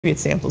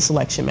sample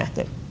selection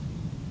method.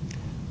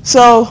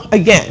 So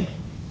again,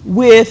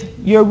 with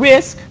your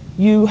risk,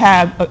 you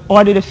have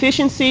audit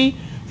efficiency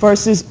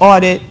versus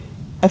audit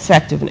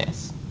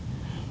effectiveness.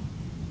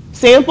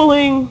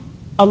 Sampling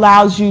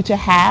allows you to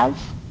have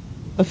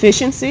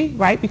efficiency,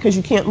 right, because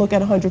you can't look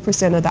at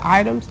 100% of the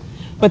items,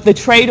 but the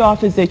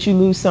trade-off is that you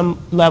lose some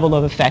level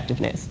of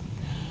effectiveness.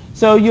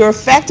 So your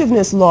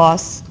effectiveness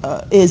loss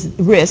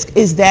risk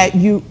is that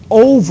you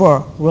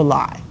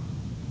over-rely.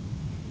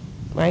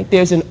 Right?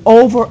 There's an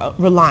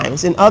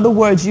over-reliance. In other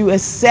words, you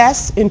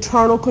assess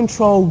internal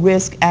control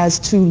risk as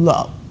too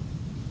low.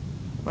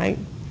 Right?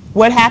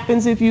 What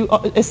happens if you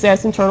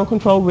assess internal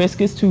control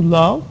risk is too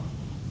low?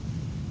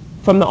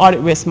 From the audit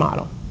risk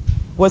model,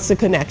 what's the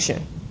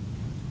connection?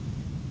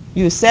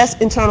 You assess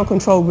internal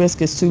control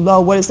risk is too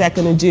low. What is that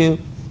going to do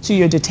to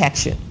your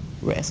detection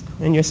risk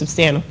and your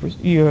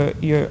substantive,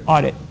 your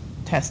audit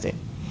testing?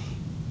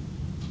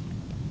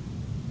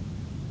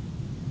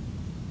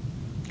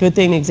 Good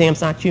thing the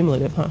exam's not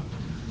cumulative, huh?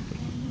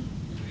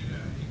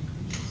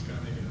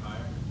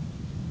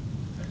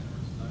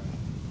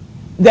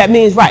 That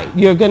means, right,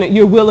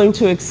 you're willing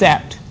to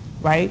accept,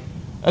 right,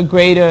 a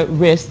greater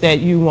risk that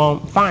you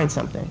won't find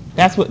something.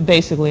 That's what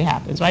basically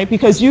happens, right?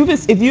 Because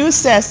if you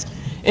assess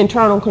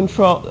internal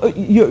control,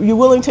 you're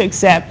willing to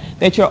accept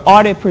that your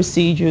audit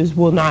procedures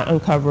will not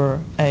uncover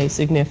a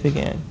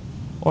significant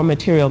or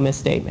material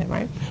misstatement,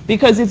 right?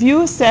 Because if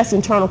you assess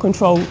internal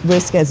control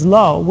risk as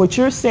low, what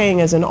you're saying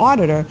as an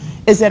auditor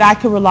is that I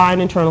can rely on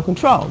internal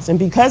controls. And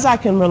because I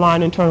can rely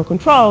on internal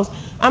controls,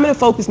 I'm going to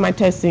focus my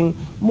testing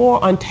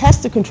more on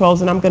tested controls,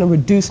 and I'm going to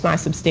reduce my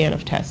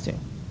substantive testing,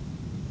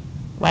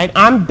 right?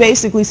 I'm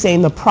basically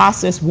saying the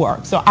process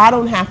works. So I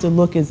don't have to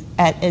look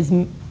at as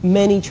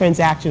many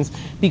transactions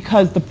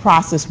because the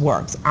process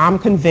works. I'm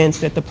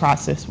convinced that the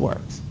process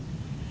works,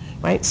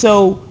 right?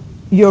 So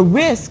your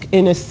risk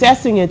in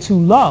assessing it too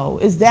low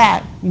is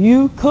that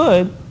you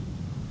could,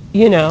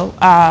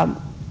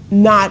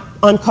 not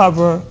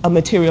uncover a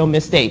material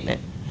misstatement.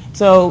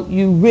 So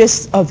you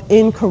risk of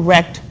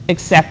incorrect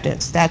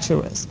acceptance. That's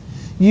your risk.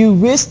 You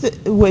risk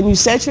when you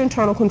set your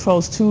internal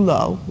controls too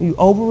low, you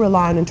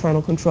over-rely on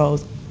internal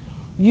controls,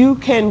 you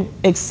can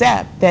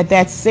accept that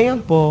that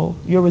sample,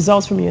 your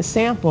results from your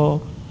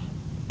sample,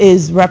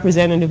 is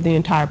representative of the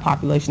entire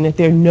population, that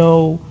there are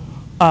no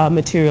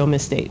material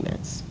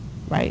misstatements,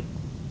 right?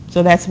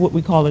 So that's what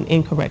we call an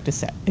incorrect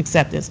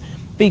acceptance.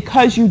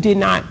 Because you did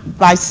not,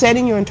 by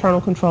setting your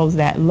internal controls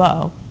that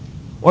low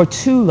or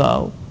too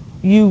low,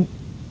 you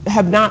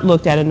have not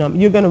looked at a number.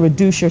 You're going to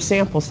reduce your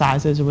sample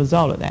size as a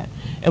result of that.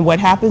 And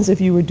what happens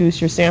if you reduce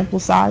your sample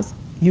size?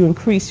 You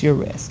increase your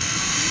risk.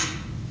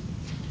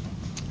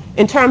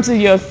 In terms of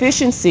your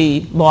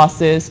efficiency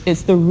losses,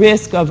 it's the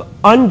risk of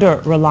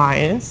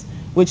under-reliance,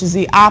 which is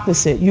the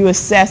opposite. You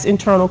assess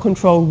internal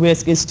control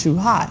risk is too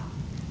high.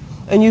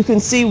 And you can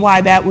see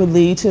why that would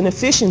lead to an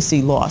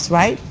efficiency loss,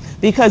 right?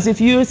 Because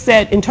if you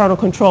set internal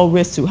control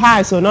risk too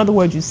high, so in other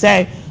words, you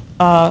say,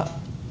 I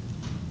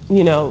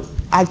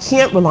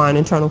can't rely on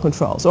internal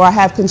controls, or I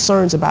have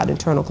concerns about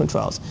internal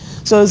controls.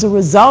 So as a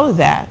result of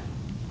that,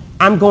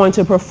 I'm going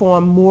to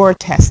perform more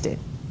testing.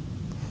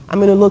 I'm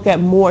going to look at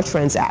more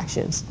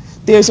transactions.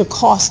 There's a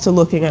cost to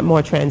looking at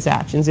more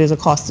transactions. There's a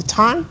cost of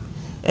time,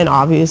 and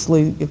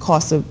obviously the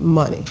cost of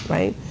money,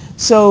 right?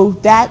 So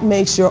that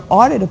makes your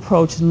audit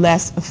approach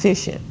less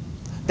efficient.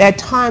 That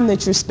time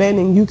that you're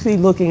spending, you could be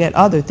looking at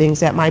other things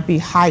that might be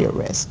higher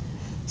risk.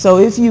 So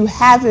if you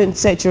haven't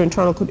set your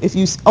internal, if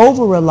you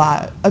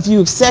over-rely, if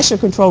you assess your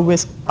control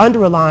risk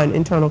under-rely on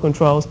internal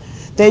controls,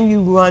 then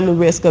you run the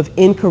risk of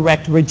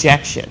incorrect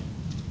rejection,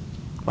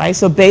 right?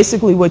 So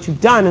basically what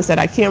you've done is that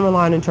I can't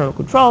rely on internal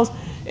controls,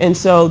 and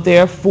so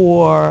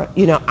therefore,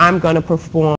 I'm going to perform